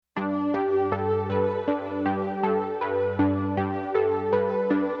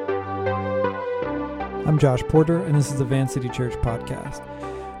I'm Josh Porter, and this is the Van City Church podcast.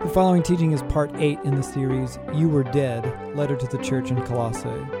 The following teaching is part 8 in the series, You Were Dead, Letter to the Church in Colossae.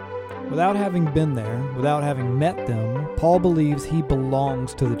 Without having been there, without having met them, Paul believes he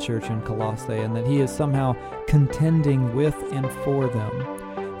belongs to the church in Colossae and that he is somehow contending with and for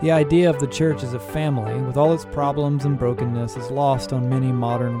them. The idea of the church as a family, with all its problems and brokenness, is lost on many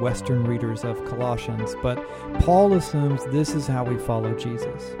modern Western readers of Colossians, but Paul assumes this is how we follow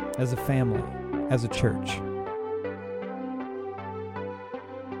Jesus, as a family, as a church.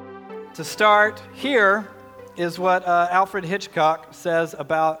 To start, here is what Alfred Hitchcock says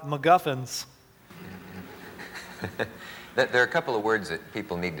about MacGuffins. There are a couple of words that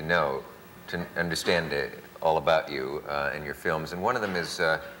people need to know to understand all about you and your films, and one of them is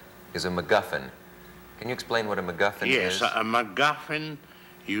a MacGuffin. Can you explain what a MacGuffin is? Yes, a MacGuffin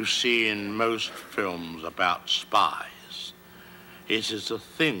you see in most films about spies. It is a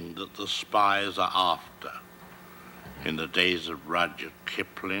thing that the spies are after. In the days of Rudyard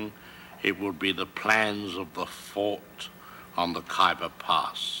Kipling, it would be the plans of the fort on the Khyber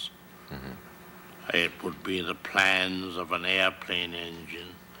Pass. Mm-hmm. It would be the plans of an airplane engine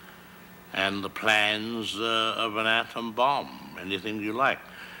and the plans of an atom bomb, anything you like.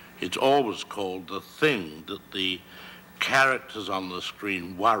 It's always called the thing that the characters on the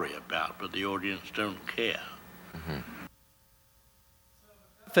screen worry about, but the audience don't care. Mm-hmm.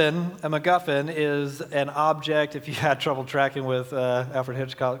 A MacGuffin is an object, if you had trouble tracking with Alfred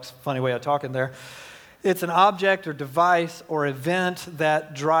Hitchcock's funny way of talking there, it's an object or device or event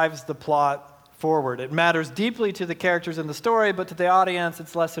that drives the plot forward. It matters deeply to the characters in the story, but to the audience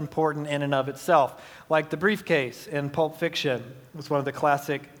it's less important in and of itself. Like the briefcase in Pulp Fiction was one of the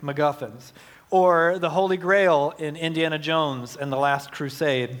classic MacGuffins. Or the Holy Grail in Indiana Jones and the Last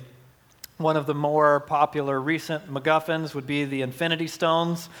Crusade. One of the more popular recent MacGuffins would be the Infinity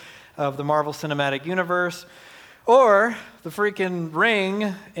Stones of the Marvel Cinematic Universe, or the freaking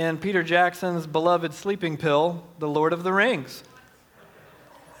ring in Peter Jackson's beloved sleeping pill, The Lord of the Rings.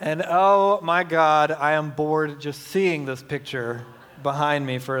 And oh my God, I am bored just seeing this picture behind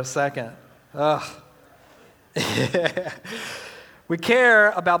me for a second. Ugh. We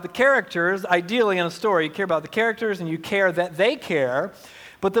care about the characters, ideally in a story. You care about the characters and you care that they care.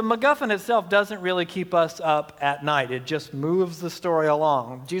 But the MacGuffin itself doesn't really keep us up at night. It just moves the story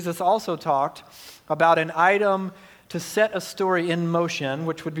along. Jesus also talked about an item to set a story in motion,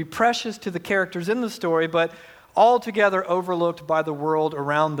 which would be precious to the characters in the story, but altogether overlooked by the world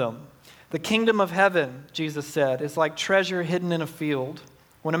around them. The kingdom of heaven, Jesus said, is like treasure hidden in a field.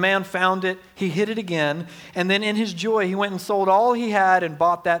 When a man found it, he hid it again, and then in his joy, he went and sold all he had and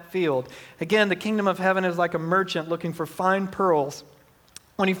bought that field. Again, the kingdom of heaven is like a merchant looking for fine pearls.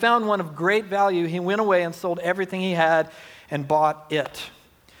 When he found one of great value, he went away and sold everything he had and bought it.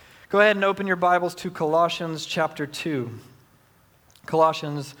 Go ahead and open your Bibles to Colossians chapter 2.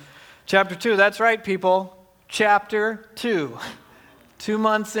 Colossians chapter 2. That's right, people. Chapter 2. 2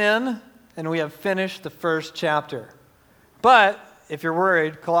 months in, and we have finished the first chapter. But if you're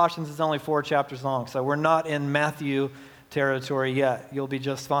worried, Colossians is only 4 chapters long, so we're not in Matthew territory yet. You'll be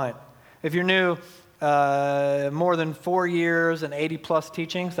just fine. If you're new, more than 4 years and 80 plus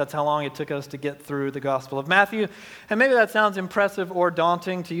teachings. That's how long it took us to get through the Gospel of Matthew. And maybe that sounds impressive or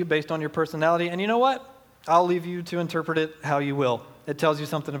daunting to you based on your personality. And you know what? I'll leave you to interpret it how you will. It tells you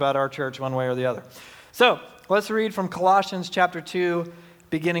something about our church one way or the other. So let's read from Colossians chapter 2,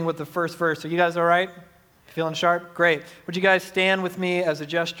 beginning with the first verse. Are you guys all right? Feeling sharp? Great. Would you guys stand with me as a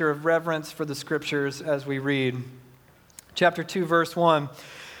gesture of reverence for the scriptures as we read? Chapter 2, verse 1.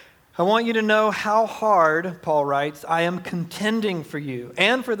 I want you to know how hard, Paul writes, I am contending for you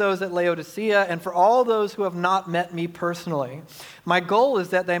and for those at Laodicea and for all those who have not met me personally. My goal is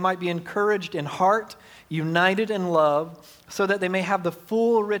that they might be encouraged in heart, united in love, so that they may have the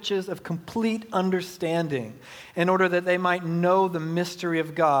full riches of complete understanding, in order that they might know the mystery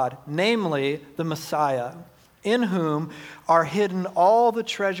of God, namely the Messiah, in whom are hidden all the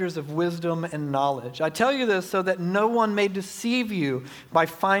treasures of wisdom and knowledge. I tell you this so that no one may deceive you by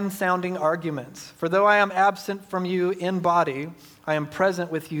fine-sounding arguments. For though I am absent from you in body, I am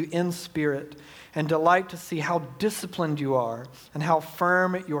present with you in spirit, and delight to see how disciplined you are and how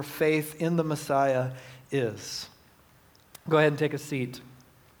firm your faith in the Messiah is. Go ahead and take a seat.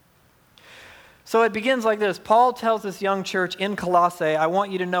 So it begins like this. Paul tells this young church in Colossae, I want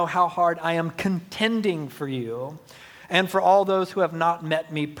you to know how hard I am contending for you. and for all those who have not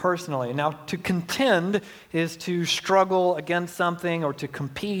met me personally. Now, to contend is to struggle against something or to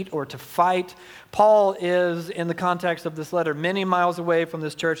compete or to fight. Paul is, in the context of this letter, many miles away from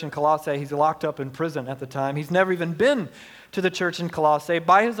this church in Colossae. He's locked up in prison at the time. He's never even been to the church in Colossae.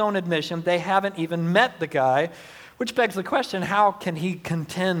 By his own admission, they haven't even met the guy, which begs the question, how can he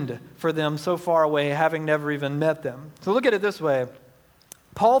contend for them so far away, having never even met them? So look at it this way.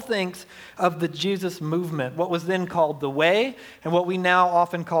 Paul thinks of the Jesus movement, what was then called the Way, and what we now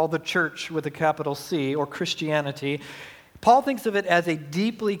often call the church with a capital C, or Christianity. Paul thinks of it as a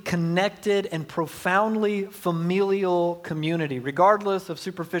deeply connected and profoundly familial community, regardless of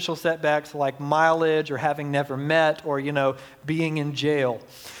superficial setbacks like mileage or having never met or, being in jail.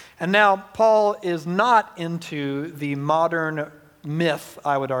 And now, Paul is not into the modern myth,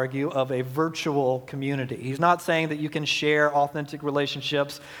 I would argue, of a virtual community. He's not saying that you can share authentic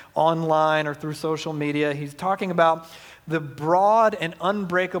relationships online or through social media. He's talking about the broad and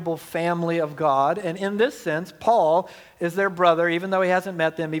unbreakable family of God. And in this sense, Paul is their brother, even though he hasn't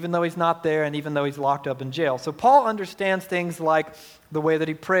met them, even though he's not there, and even though he's locked up in jail. So Paul understands things like the way that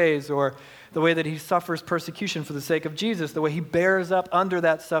he prays, or the way that he suffers persecution for the sake of Jesus, the way he bears up under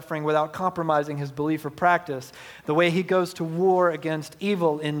that suffering without compromising his belief or practice, the way he goes to war against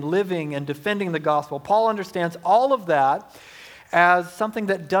evil in living and defending the gospel. Paul understands all of that as something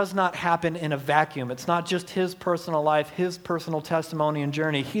that does not happen in a vacuum. It's not just his personal life, his personal testimony and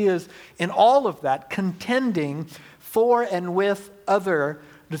journey. He is, in all of that, contending for and with other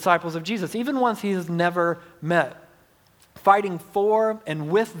disciples of Jesus, even ones he has never met. Fighting for and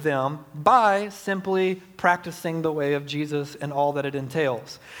with them by simply practicing the way of Jesus and all that it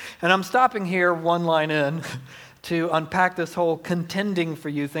entails. And I'm stopping here one line in to unpack this whole contending for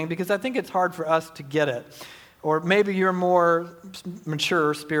you thing, because I think it's hard for us to get it. Or maybe you're more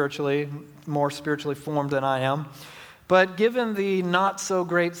mature spiritually, more spiritually formed than I am. But given the not so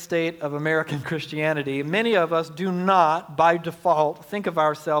great state of American Christianity, many of us do not, by default, think of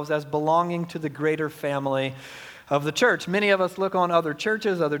ourselves as belonging to the greater family of the church. Many of us look on other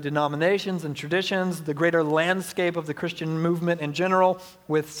churches, other denominations and traditions, the greater landscape of the Christian movement in general,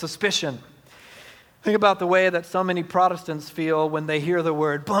 with suspicion. Think about the way that so many Protestants feel when they hear the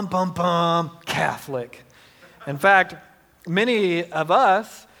word, bum, bum, bum, Catholic. In fact, many of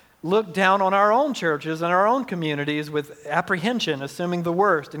us look down on our own churches and our own communities with apprehension, assuming the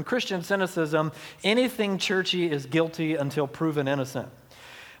worst. In Christian cynicism, anything churchy is guilty until proven innocent.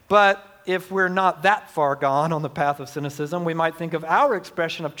 But if we're not that far gone on the path of cynicism, we might think of our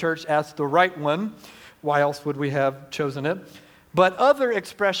expression of church as the right one. Why else would we have chosen it? But other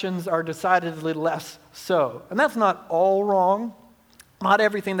expressions are decidedly less so. And that's not all wrong. Not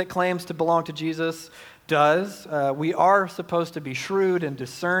everything that claims to belong to Jesus does. We are supposed to be shrewd and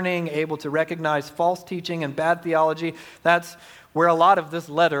discerning, able to recognize false teaching and bad theology. That's where a lot of this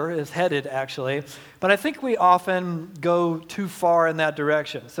letter is headed, actually. But I think we often go too far in that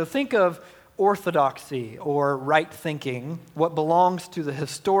direction. So think of orthodoxy or right thinking, what belongs to the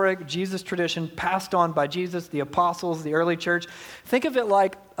historic Jesus tradition passed on by Jesus, the apostles, the early church. Think of it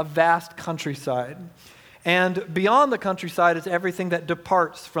like a vast countryside. And beyond the countryside is everything that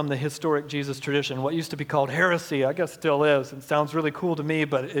departs from the historic Jesus tradition, what used to be called heresy, I guess still is. It sounds really cool to me,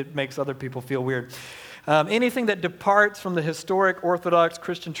 but it makes other people feel weird. Anything that departs from the historic Orthodox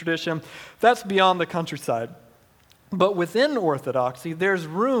Christian tradition, that's beyond the countryside. But within orthodoxy, there's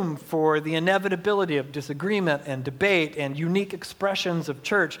room for the inevitability of disagreement and debate and unique expressions of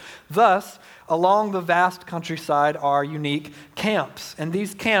church. Thus, along the vast countryside are unique camps. And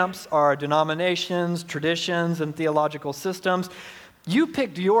these camps are denominations, traditions, and theological systems. You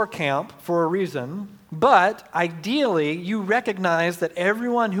picked your camp for a reason, but ideally, you recognize that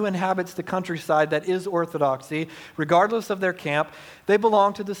everyone who inhabits the countryside that is orthodoxy, regardless of their camp, they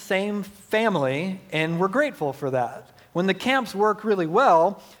belong to the same family, and we're grateful for that. When the camps work really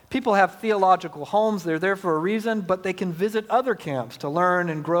well, people have theological homes. They're there for a reason, but they can visit other camps to learn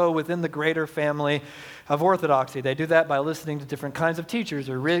and grow within the greater family of orthodoxy. They do that by listening to different kinds of teachers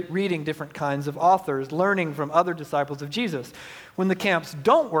or reading different kinds of authors, learning from other disciples of Jesus. When the camps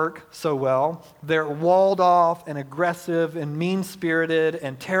don't work so well, they're walled off and aggressive and mean-spirited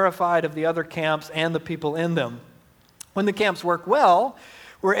and terrified of the other camps and the people in them. When the camps work well,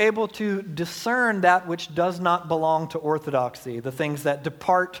 we're able to discern that which does not belong to orthodoxy, the things that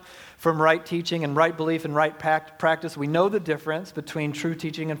depart from right teaching and right belief and right practice. We know the difference between true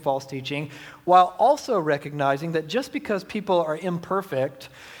teaching and false teaching, while also recognizing that just because people are imperfect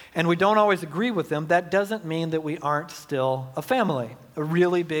and we don't always agree with them, that doesn't mean that we aren't still a family, a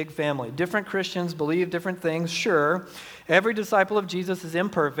really big family. Different Christians believe different things, sure, Every disciple of Jesus is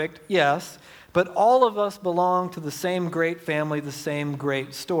imperfect, yes, but all of us belong to the same great family, the same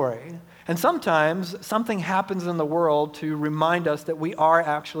great story. And sometimes something happens in the world to remind us that we are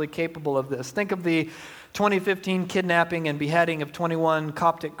actually capable of this. Think of the 2015 kidnapping and beheading of 21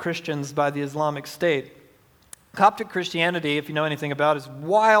 Coptic Christians by the Islamic State. Coptic Christianity, if you know anything about it, is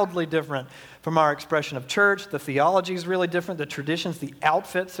wildly different from our expression of church. The theology is really different. The traditions, the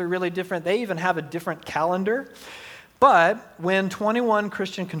outfits are really different. They even have a different calendar. But when 21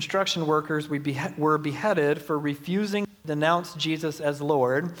 Christian construction workers were beheaded for refusing to denounce Jesus as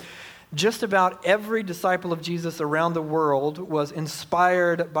Lord, just about every disciple of Jesus around the world was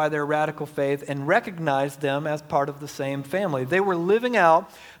inspired by their radical faith and recognized them as part of the same family. They were living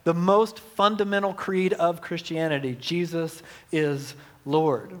out the most fundamental creed of Christianity: Jesus is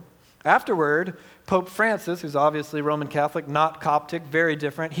Lord. Afterward, Pope Francis, who's obviously Roman Catholic, not Coptic, very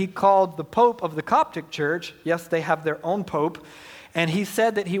different, he called the Pope of the Coptic Church, yes, they have their own Pope, and he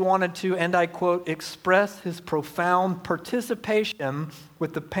said that he wanted to, and I quote, express his profound participation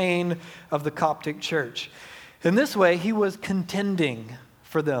with the pain of the Coptic Church. In this way, he was contending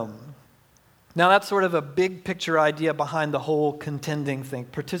for them. Now, that's sort of a big picture idea behind the whole contending thing.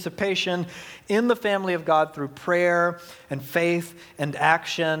 Participation in the family of God through prayer and faith and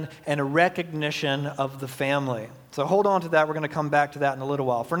action and a recognition of the family. So hold on to that. We're going to come back to that in a little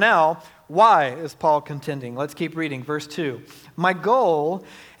while. For now, why is Paul contending? Let's keep reading. Verse 2. My goal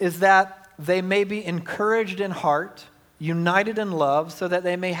is that they may be encouraged in heart, united in love, so that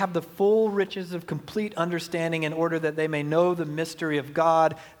they may have the full riches of complete understanding, in order that they may know the mystery of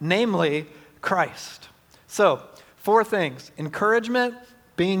God, namely Christ. So, 4 things: encouragement,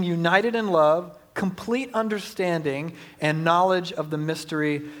 being united in love, complete understanding, and knowledge of the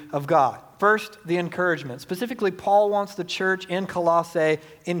mystery of God. First, the encouragement. Specifically, Paul wants the church in Colossae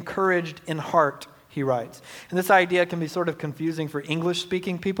encouraged in heart, he writes. And this idea can be sort of confusing for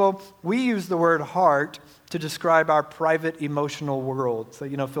English-speaking people. We use the word heart to describe our private emotional world. So,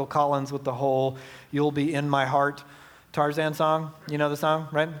 Phil Collins with the whole "You'll Be in My Heart" Tarzan song. You know the song,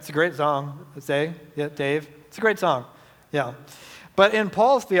 right? It's a great song. Say, yeah, Dave. It's a great song. Yeah. But in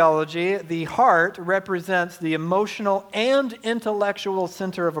Paul's theology, the heart represents the emotional and intellectual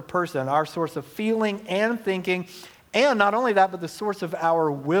center of a person, our source of feeling and thinking, and not only that, but the source of our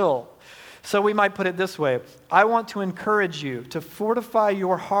will. So we might put it this way: I want to encourage you to fortify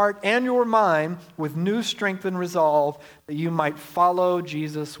your heart and your mind with new strength and resolve, that you might follow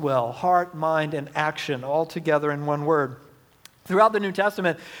Jesus well. Heart, mind, and action all together in one word. Throughout the New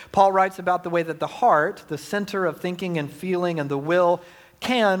Testament, Paul writes about the way that the heart, the center of thinking and feeling, and the will,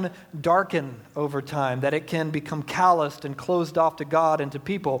 can darken over time, that it can become calloused and closed off to God and to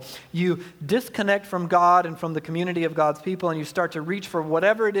people. You disconnect from God and from the community of God's people, and you start to reach for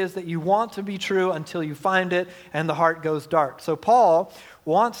whatever it is that you want to be true until you find it, and the heart goes dark. So Paul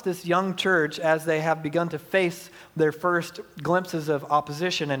wants this young church, as they have begun to face their first glimpses of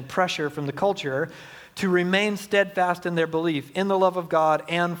opposition and pressure from the culture, to remain steadfast in their belief in the love of God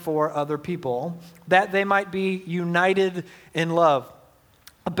and for other people, that they might be united in love.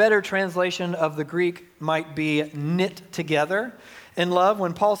 A better translation of the Greek might be knit together in love.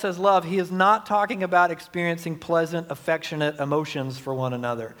 When Paul says love, he is not talking about experiencing pleasant, affectionate emotions for one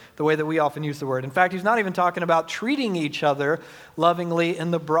another, the way that we often use the word. In fact, he's not even talking about treating each other lovingly in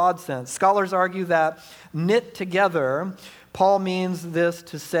the broad sense. Scholars argue that knit together, Paul means this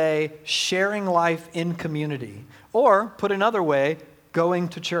to say sharing life in community, or put another way, going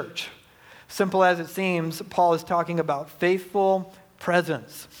to church. Simple as it seems, Paul is talking about faithful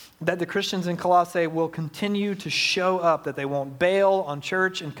presence, that the Christians in Colossae will continue to show up, that they won't bail on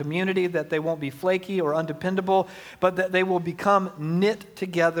church and community, that they won't be flaky or undependable, but that they will become knit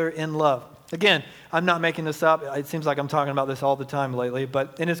together in love. Again, I'm not making this up. It seems like I'm talking about this all the time lately,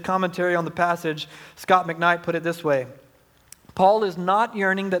 but in his commentary on the passage, Scott McKnight put it this way: Paul is not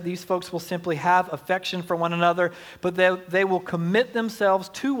yearning that these folks will simply have affection for one another, but they will commit themselves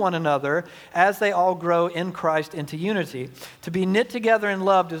to one another as they all grow in Christ into unity. To be knit together in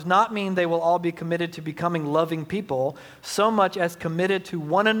love does not mean they will all be committed to becoming loving people, so much as committed to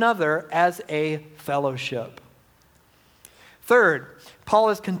one another as a fellowship. Third, Paul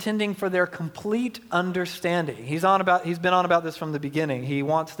is contending for their complete understanding. He's been on about this from the beginning. He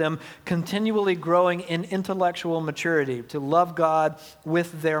wants them continually growing in intellectual maturity, to love God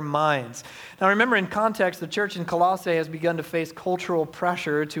with their minds. Now remember, in context, the church in Colossae has begun to face cultural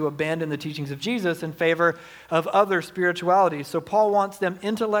pressure to abandon the teachings of Jesus in favor of other spiritualities. So Paul wants them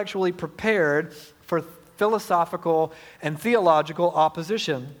intellectually prepared for philosophical and theological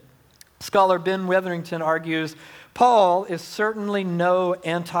opposition. Scholar Ben Witherington argues, Paul is certainly no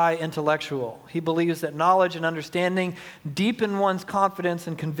anti-intellectual. He believes that knowledge and understanding deepen one's confidence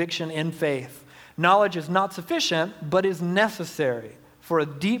and conviction in faith. Knowledge is not sufficient, but is necessary for a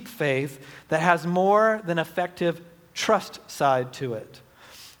deep faith that has more than effective trust side to it.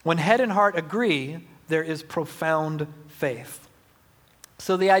 When head and heart agree, there is profound faith.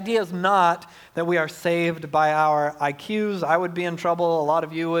 So the idea is not that we are saved by our IQs. I would be in trouble. A lot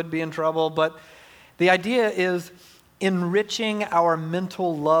of you would be in trouble. But the idea is enriching our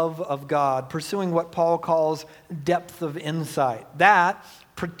mental love of God, pursuing what Paul calls depth of insight. That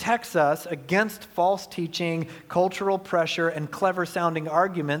protects us against false teaching, cultural pressure, and clever-sounding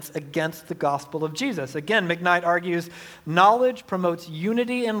arguments against the gospel of Jesus. Again, McKnight argues, knowledge promotes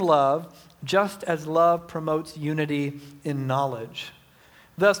unity in love, just as love promotes unity in knowledge.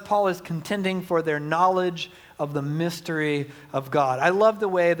 Thus, Paul is contending for their knowledge of the mystery of God. I love the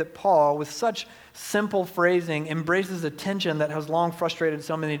way that Paul, with such simple phrasing, embraces a tension that has long frustrated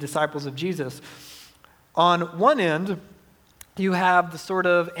so many disciples of Jesus. On one end, you have the sort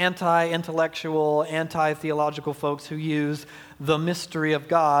of anti-intellectual, anti-theological folks who use the mystery of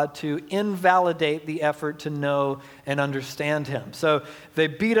God to invalidate the effort to know and understand Him. So they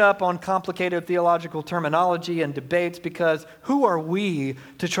beat up on complicated theological terminology and debates because who are we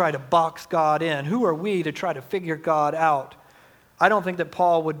to try to box God in? Who are we to try to figure God out? I don't think that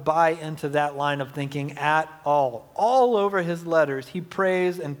Paul would buy into that line of thinking at all. All over his letters, he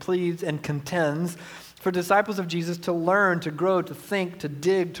prays and pleads and contends for disciples of Jesus to learn, to grow, to think, to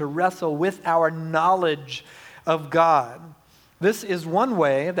dig, to wrestle with our knowledge of God. This is one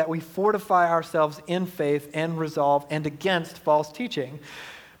way that we fortify ourselves in faith and resolve and against false teaching.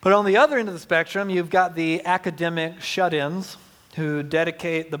 But on the other end of the spectrum, you've got the academic shut-ins who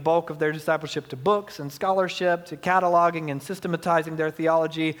dedicate the bulk of their discipleship to books and scholarship, to cataloging and systematizing their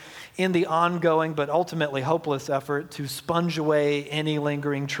theology in the ongoing but ultimately hopeless effort to sponge away any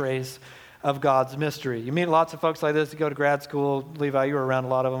lingering trace of God's mystery. You meet lots of folks like this. You go to grad school. Levi, you were around a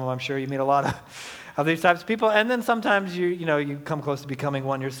lot of them, I'm sure. You meet a lot of these types of people. And then sometimes you come close to becoming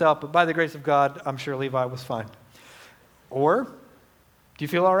one yourself. But by the grace of God, I'm sure Levi was fine. Or, do you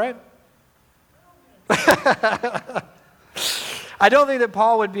feel all right? I don't think that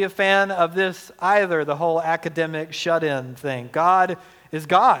Paul would be a fan of this either, the whole academic shut-in thing. God is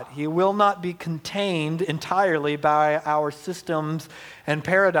God. He will not be contained entirely by our systems and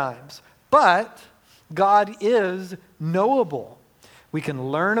paradigms. But God is knowable. We can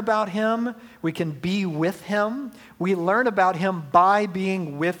learn about Him. We can be with Him. We learn about Him by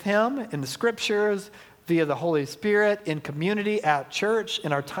being with Him in the Scriptures, via the Holy Spirit, in community, at church,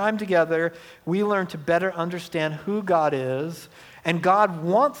 in our time together. We learn to better understand who God is. And God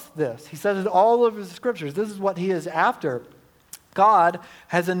wants this. He says it all over the Scriptures. This is what He is after. God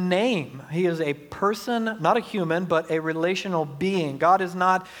has a name. He is a person, not a human, but a relational being. God is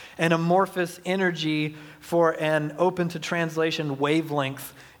not an amorphous energy for an open to translation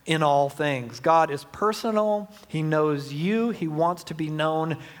wavelength in all things. God is personal. He knows you. He wants to be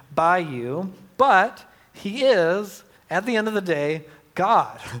known by you. But He is, at the end of the day,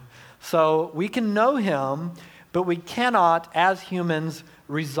 God. So we can know Him, but we cannot, as humans,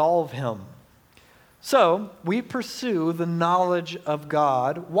 resolve Him. So, we pursue the knowledge of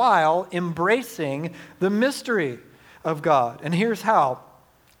God while embracing the mystery of God. And here's how.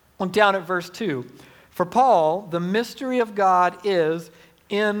 Look down at verse 2. For Paul, the mystery of God is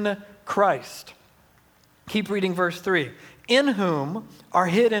in Christ. Keep reading verse 3. In whom are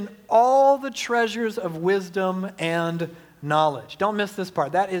hidden all the treasures of wisdom and knowledge. Don't miss this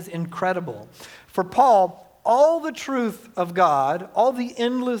part. That is incredible. For Paul, all the truth of God, all the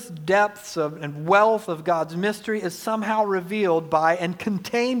endless depths and wealth of God's mystery is somehow revealed by and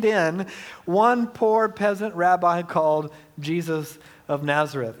contained in one poor peasant rabbi called Jesus of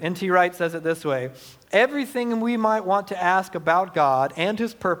Nazareth. N.T. Wright says it this way: everything we might want to ask about God and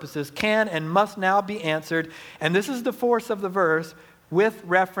His purposes can and must now be answered, and this is the force of the verse, with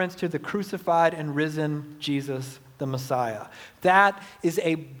reference to the crucified and risen Jesus the Messiah. That is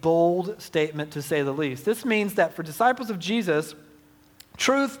a bold statement, to say the least. This means that for disciples of Jesus,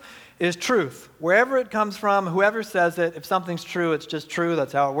 truth is truth. Wherever it comes from, whoever says it, if something's true, it's just true.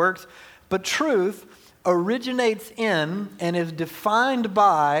 That's how it works. But truth originates in and is defined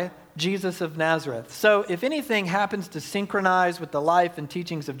by Jesus of Nazareth. So if anything happens to synchronize with the life and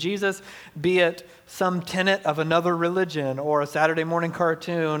teachings of Jesus, be it some tenet of another religion or a Saturday morning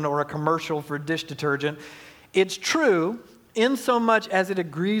cartoon or a commercial for dish detergent, it's true in so much as it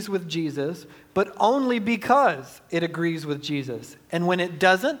agrees with Jesus, but only because it agrees with Jesus. And when it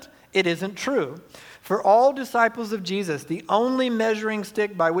doesn't, it isn't true. For all disciples of Jesus, the only measuring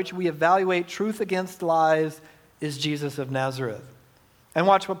stick by which we evaluate truth against lies is Jesus of Nazareth. And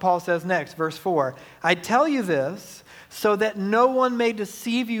watch what Paul says next, verse 4. I tell you this so that no one may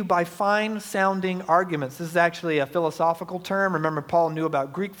deceive you by fine-sounding arguments. This is actually a philosophical term. Remember, Paul knew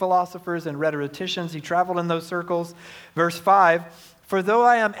about Greek philosophers and rhetoricians. He traveled in those circles. Verse 5, for though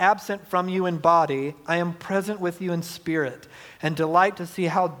I am absent from you in body, I am present with you in spirit, and delight to see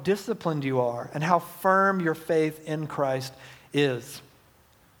how disciplined you are and how firm your faith in Christ is.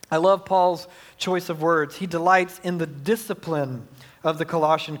 I love Paul's choice of words. He delights in the discipline of the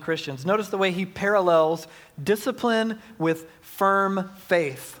Colossian Christians. Notice the way he parallels discipline with firm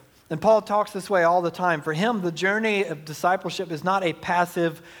faith. And Paul talks this way all the time. For him, the journey of discipleship is not a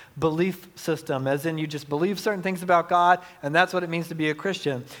passive belief system, as in you just believe certain things about God, and that's what it means to be a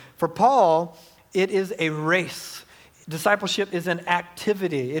Christian. For Paul, it is a race. Discipleship is an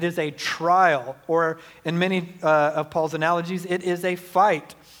activity. It is a trial, or in many of Paul's analogies, it is a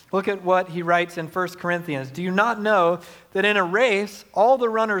fight. Look at what he writes in 1 Corinthians. Do you not know that in a race, all the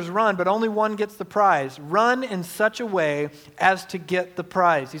runners run, but only one gets the prize? Run in such a way as to get the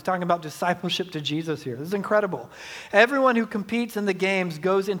prize. He's talking about discipleship to Jesus here. This is incredible. Everyone who competes in the games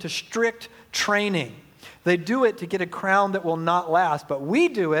goes into strict training. They do it to get a crown that will not last, but we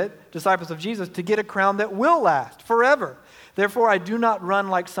do it, disciples of Jesus, to get a crown that will last forever. Therefore, I do not run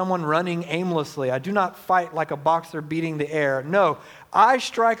like someone running aimlessly. I do not fight like a boxer beating the air. No, I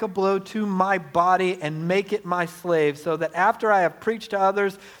strike a blow to my body and make it my slave, so that after I have preached to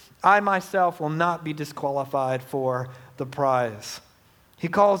others, I myself will not be disqualified for the prize. He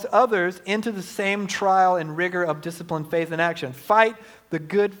calls others into the same trial and rigor of disciplined faith and action. Fight the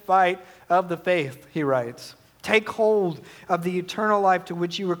good fight of the faith, he writes. Take hold of the eternal life to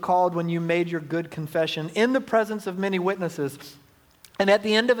which you were called when you made your good confession in the presence of many witnesses. And at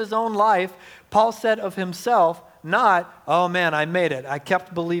the end of his own life, Paul said of himself, not, oh man, I made it. I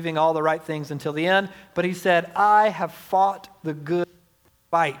kept believing all the right things until the end. But he said, I have fought the good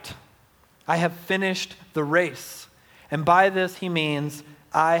fight. I have finished the race. And by this he means,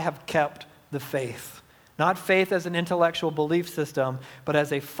 I have kept the faith. Not faith as an intellectual belief system, but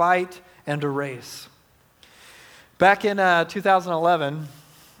as a fight and a race. Back in 2011,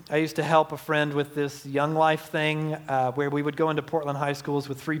 I used to help a friend with this Young Life thing where we would go into Portland high schools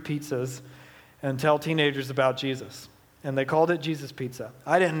with free pizzas and tell teenagers about Jesus. And they called it Jesus Pizza.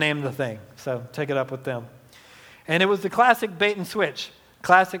 I didn't name the thing, so take it up with them. And it was the classic bait and switch,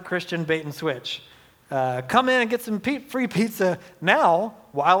 classic Christian bait and switch. Come in and get some free pizza now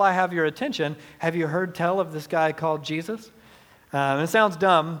while I have your attention. Have you heard tell of this guy called Jesus? It sounds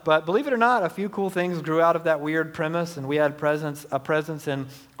dumb, but believe it or not, a few cool things grew out of that weird premise, and we had a presence in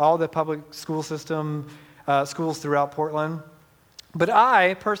all the public school system, schools throughout Portland. But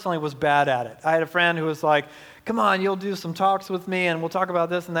I personally was bad at it. I had a friend who was like, come on, you'll do some talks with me, and we'll talk about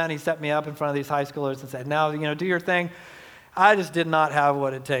this and that, and he set me up in front of these high schoolers and said, now, do your thing. I just did not have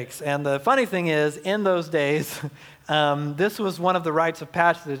what it takes. And the funny thing is, in those days, this was one of the rites of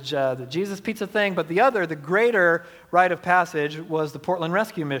passage, the Jesus Pizza thing, but the greater rite of passage was the Portland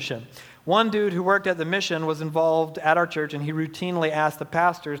Rescue Mission. One dude who worked at the mission was involved at our church, and he routinely asked the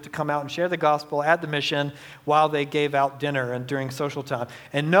pastors to come out and share the gospel at the mission while they gave out dinner and during social time.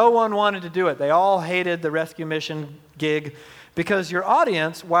 And no one wanted to do it. They all hated the rescue mission gig because your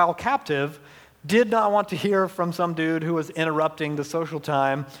audience, while captive, did not want to hear from some dude who was interrupting the social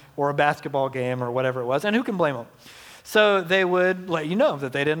time or a basketball game or whatever it was, and who can blame them? So they would let you know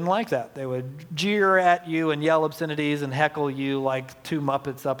that they didn't like that. They would jeer at you and yell obscenities and heckle you like two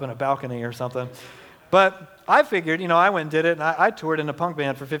Muppets up in a balcony or something. But I figured, I went and did it, and I toured in a punk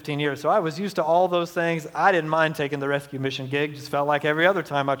band for 15 years, so I was used to all those things. I didn't mind taking the rescue mission gig. Just felt like every other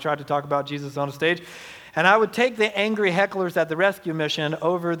time I tried to talk about Jesus on a stage. And I would take the angry hecklers at the rescue mission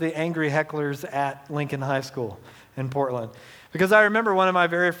over the angry hecklers at Lincoln High School in Portland. Because I remember one of my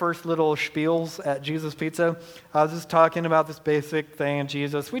very first little spiels at Jesus Pizza. I was just talking about this basic thing in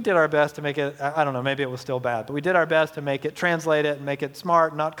Jesus. We did our best to make it, I don't know, maybe it was still bad, but we did our best to make it, translate it, and make it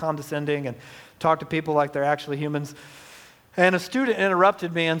smart, not condescending, and talk to people like they're actually humans. And a student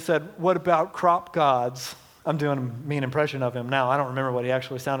interrupted me and said, what about crop gods? I'm doing a mean impression of him now. I don't remember what he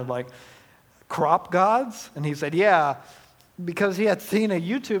actually sounded like. Crop gods? And he said, yeah, because he had seen a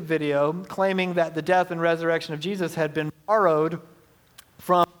YouTube video claiming that the death and resurrection of Jesus had been borrowed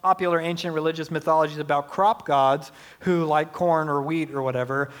from popular ancient religious mythologies about crop gods who, like corn or wheat or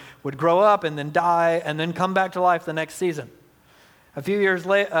whatever, would grow up and then die and then come back to life the next season. A few years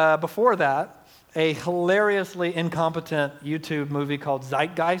before that, a hilariously incompetent YouTube movie called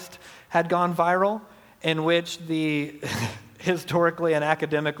Zeitgeist had gone viral, in which the historically and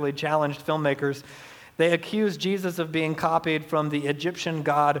academically challenged filmmakers, they accused Jesus of being copied from the Egyptian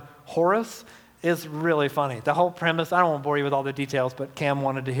god Horus. Is really funny. The whole premise, I don't want to bore you with all the details, but Cam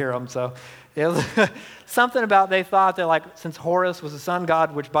wanted to hear them, so it was something about they thought that, like, since Horus was a sun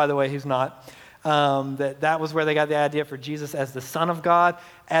god, which, by the way, he's not, that was where they got the idea for Jesus as the Son of God,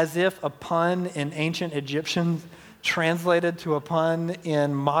 as if a pun in ancient Egyptian translated to a pun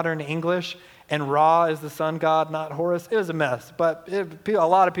in modern English, and Ra is the sun god, not Horus. It was a mess, but a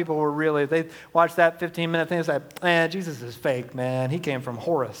lot of people were really, they watched that 15-minute thing and said, Jesus is fake, man. He came from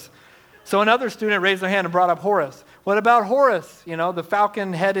Horus. So another student raised their hand and brought up Horus. What about Horus? You know, the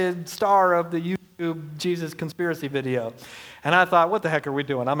falcon-headed star of the YouTube Jesus conspiracy video. And I thought, what the heck are we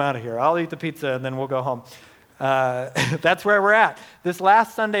doing? I'm out of here. I'll eat the pizza and then we'll go home. That's where we're at. This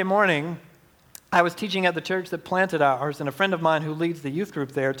last Sunday morning, I was teaching at the church that planted ours, and a friend of mine who leads the youth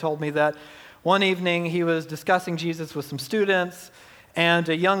group there told me that one evening he was discussing Jesus with some students, and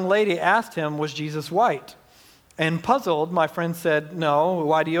a young lady asked him, was Jesus white? And puzzled, my friend said, no,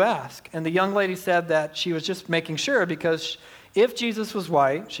 why do you ask? And the young lady said that she was just making sure because if Jesus was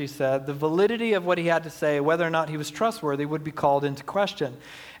white, she said, the validity of what he had to say, whether or not he was trustworthy, would be called into question.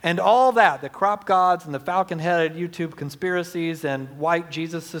 And all that, the crop gods and the falcon-headed YouTube conspiracies and white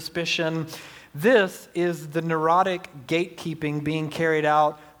Jesus suspicion, this is the neurotic gatekeeping being carried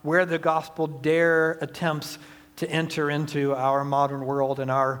out where the gospel dare attempts to enter into our modern world and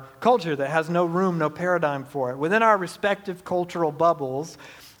our culture that has no room, no paradigm for it. Within our respective cultural bubbles,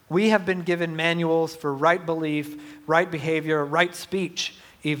 we have been given manuals for right belief, right behavior, right speech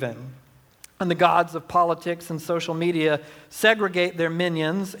even. And the gods of politics and social media segregate their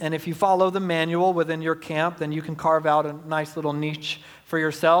minions, and if you follow the manual within your camp, then you can carve out a nice little niche for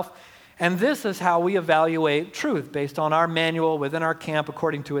yourself. And this is how we evaluate truth, based on our manual within our camp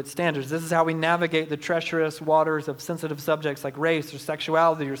according to its standards. This is how we navigate the treacherous waters of sensitive subjects like race or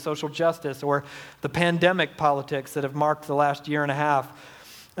sexuality or social justice or the pandemic politics that have marked the last year and a half.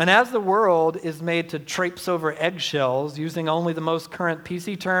 And as the world is made to traipse over eggshells, using only the most current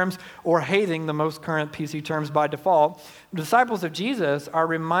PC terms or hating the most current PC terms by default, disciples of Jesus are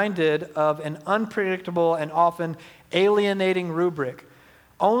reminded of an unpredictable and often alienating rubric.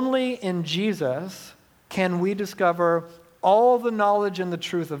 Only in Jesus can we discover all the knowledge and the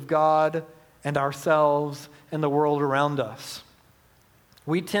truth of God and ourselves and the world around us.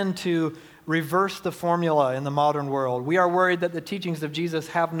 We tend to reverse the formula in the modern world. We are worried that the teachings of Jesus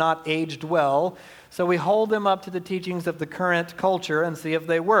have not aged well, so we hold them up to the teachings of the current culture and see if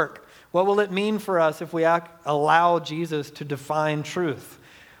they work. What will it mean for us if we allow Jesus to define truth?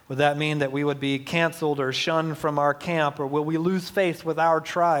 Would that mean that we would be canceled or shunned from our camp, or will we lose faith with our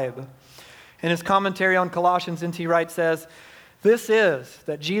tribe? In his commentary on Colossians, N.T. Wright says, this is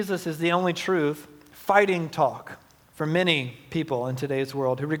that Jesus is the only truth, fighting talk for many people in today's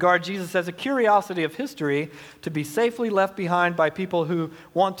world who regard Jesus as a curiosity of history to be safely left behind by people who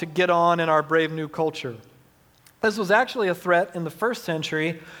want to get on in our brave new culture. This was actually a threat in the first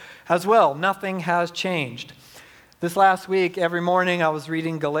century as well. Nothing has changed. This last week, every morning I was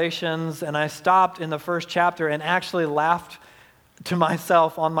reading Galatians, and I stopped in the first chapter and actually laughed to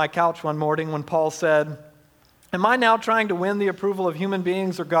myself on my couch one morning when Paul said, am I now trying to win the approval of human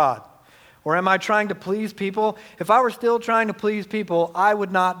beings or God? Or am I trying to please people? If I were still trying to please people, I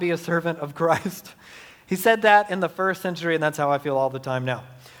would not be a servant of Christ. He said that in the first century, and that's how I feel all the time now.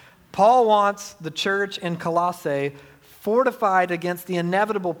 Paul wants the church in Colossae fortified against the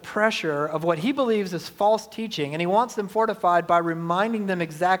inevitable pressure of what he believes is false teaching, and he wants them fortified by reminding them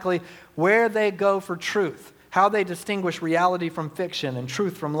exactly where they go for truth, how they distinguish reality from fiction and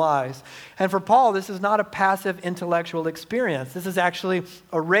truth from lies. And for Paul, this is not a passive intellectual experience. This is actually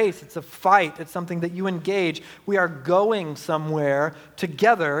a race. It's a fight. It's something that you engage. We are going somewhere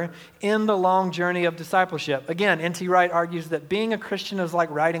together in the long journey of discipleship. Again, N.T. Wright argues that being a Christian is like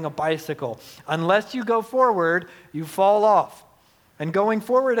riding a bicycle. Unless you go forward, you fall off. And going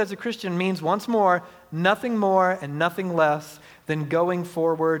forward as a Christian means, once more and nothing less than going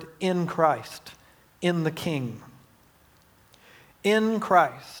forward in Christ. In the King. In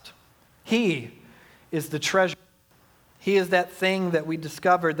Christ. He is the treasure. He is that thing that we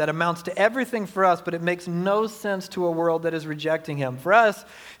discovered that amounts to everything for us, but it makes no sense to a world that is rejecting him. For us,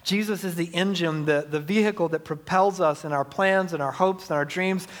 Jesus is the engine, the vehicle that propels us in our plans and our hopes and our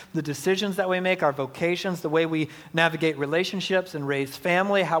dreams, the decisions that we make, our vocations, the way we navigate relationships and raise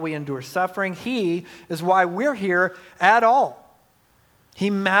family, how we endure suffering. He is why we're here at all. He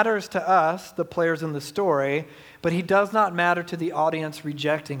matters to us, the players in the story, but he does not matter to the audience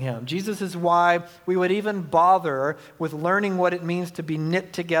rejecting him. Jesus is why we would even bother with learning what it means to be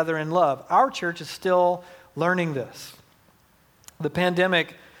knit together in love. Our church is still learning this. The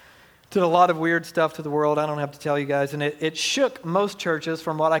pandemic did a lot of weird stuff to the world, I don't have to tell you guys, and it shook most churches,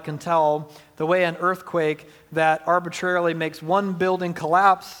 from what I can tell, the way an earthquake that arbitrarily makes one building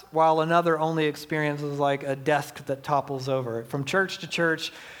collapse while another only experiences like a desk that topples over. From church to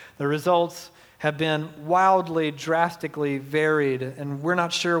church, the results have been wildly, drastically varied, and we're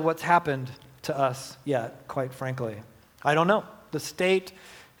not sure what's happened to us yet, quite frankly. I don't know. The state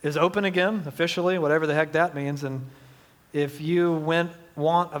is open again, officially, whatever the heck that means, and if you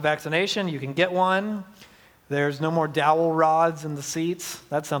want a vaccination, you can get one. There's no more dowel rods in the seats.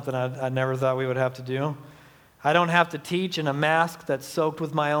 That's something I never thought we would have to do. I don't have to teach in a mask that's soaked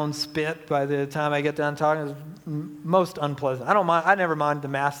with my own spit by the time I get done talking. It's most unpleasant. I never mind the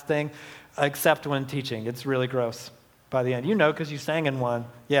mask thing, except when teaching. It's really gross by the end. You know, because you sang in one.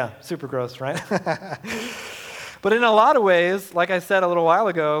 Yeah, super gross, right? But in a lot of ways, like I said a little while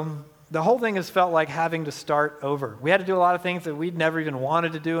ago, the whole thing has felt like having to start over. We had to do a lot of things that we'd never even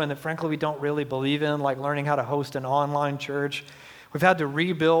wanted to do and that frankly we don't really believe in, like learning how to host an online church. We've had to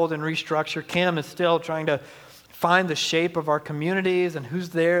rebuild and restructure. Kim is still trying to find the shape of our communities and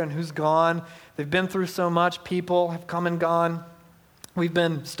who's there and who's gone. They've been through so much. People have come and gone. We've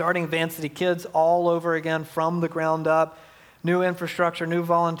been starting Van City Kids all over again from the ground up. New infrastructure, new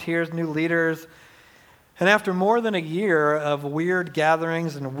volunteers, new leaders. And after more than a year of weird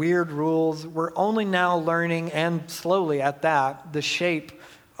gatherings and weird rules, we're only now learning, and slowly at that, the shape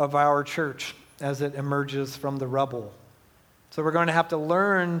of our church as it emerges from the rubble. So we're going to have to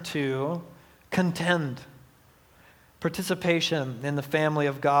learn to contend. Participation in the family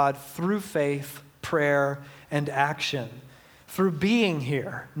of God through faith, prayer, and action. Through being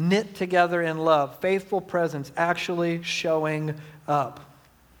here, knit together in love, faithful presence, actually showing up.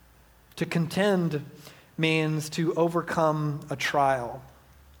 To contend means to overcome a trial.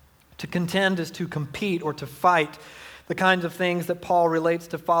 To contend is to compete or to fight, the kinds of things that Paul relates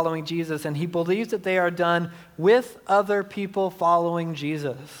to following Jesus, and he believes that they are done with other people following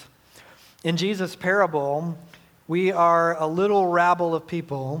Jesus. In Jesus' parable, we are a little rabble of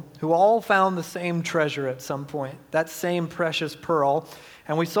people who all found the same treasure at some point, that same precious pearl,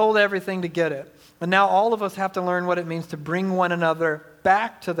 and we sold everything to get it. And now all of us have to learn what it means to bring one another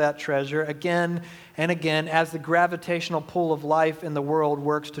back to that treasure again and again as the gravitational pull of life in the world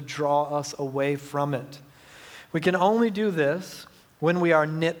works to draw us away from it. We can only do this when we are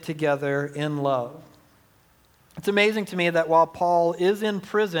knit together in love. It's amazing to me that while Paul is in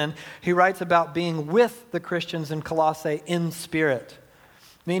prison, he writes about being with the Christians in Colossae in spirit,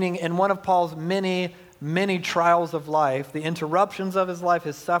 meaning in one of Paul's many trials of life, the interruptions of his life,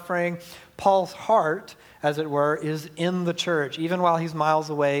 his suffering, Paul's heart, as it were, is in the church, even while he's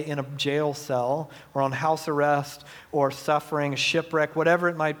miles away in a jail cell or on house arrest or suffering, shipwreck, whatever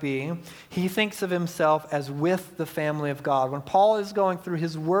it might be. He thinks of himself as with the family of God. When Paul is going through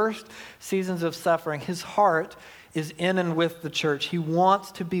his worst seasons of suffering, his heart is in and with the church. He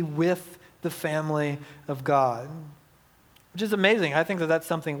wants to be with the family of God, which is amazing. I think that that's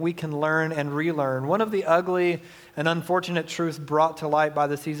something we can learn and relearn. One of the ugly and unfortunate truths brought to light by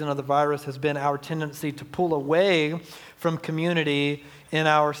the season of the virus has been our tendency to pull away from community in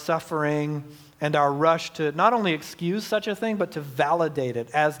our suffering and our rush to not only excuse such a thing, but to validate it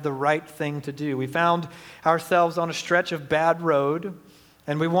as the right thing to do. We found ourselves on a stretch of bad road,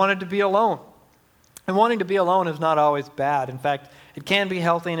 and we wanted to be alone. And wanting to be alone is not always bad. In fact, it can be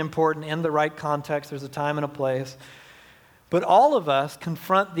healthy and important in the right context. There's a time and a place. But all of us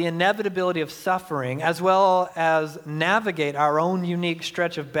confront the inevitability of suffering as well as navigate our own unique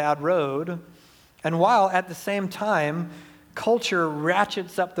stretch of bad road. And while at the same time, culture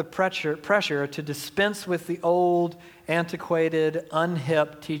ratchets up the pressure to dispense with the old, antiquated,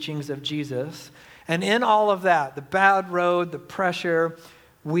 unhip teachings of Jesus. And in all of that, the bad road, the pressure,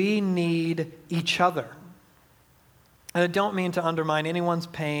 we need each other. And I don't mean to undermine anyone's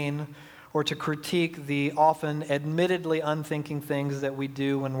pain or to critique the often admittedly unthinking things that we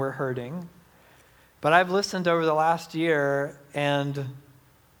do when we're hurting. But I've listened over the last year and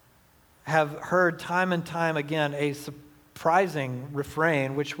have heard time and time again a surprising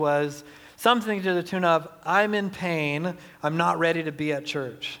refrain, which was something to the tune of, I'm in pain, I'm not ready to be at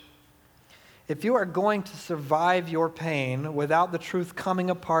church. If you are going to survive your pain without the truth coming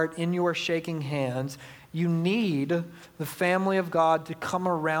apart in your shaking hands, you need the family of God to come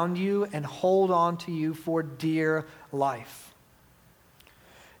around you and hold on to you for dear life.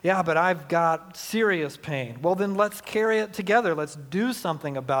 Yeah, but I've got serious pain. Well, then let's carry it together. Let's do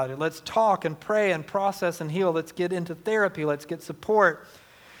something about it. Let's talk and pray and process and heal. Let's get into therapy. Let's get support.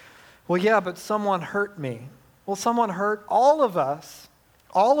 Well, yeah, but someone hurt me. Well, someone hurt all of us.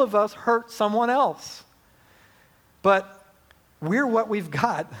 All of us hurt someone else. But we're what we've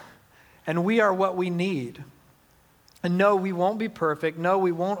got, and we are what we need. And no, we won't be perfect. No,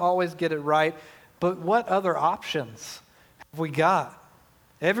 we won't always get it right. But what other options have we got?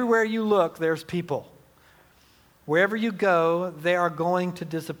 Everywhere you look, there's people. Wherever you go, they are going to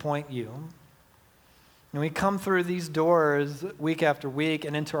disappoint you. And we come through these doors week after week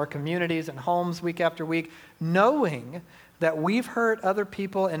and into our communities and homes week after week, knowing that we've hurt other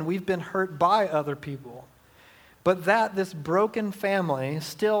people and we've been hurt by other people. But that this broken family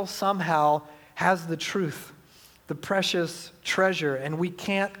still somehow has the truth, the precious treasure, and we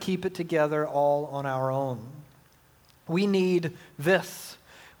can't keep it together all on our own. We need this.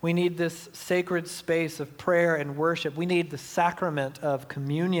 We need this sacred space of prayer and worship. We need the sacrament of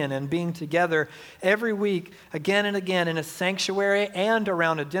communion and being together every week, again and again, in a sanctuary and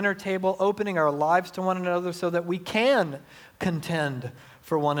around a dinner table, opening our lives to one another so that we can contend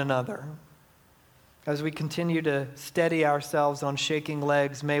for one another. As we continue to steady ourselves on shaking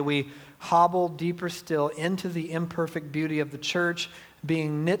legs, may we hobble deeper still into the imperfect beauty of the church,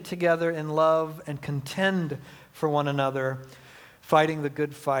 being knit together in love and contend for one another, fighting the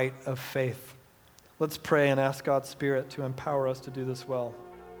good fight of faith. Let's pray and ask God's Spirit to empower us to do this well.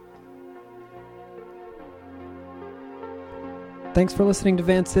 Thanks for listening to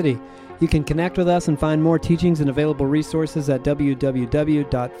Van City. You can connect with us and find more teachings and available resources at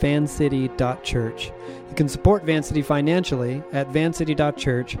www.vancity.church. You can support Van City financially at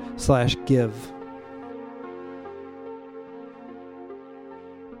vancity.church/give.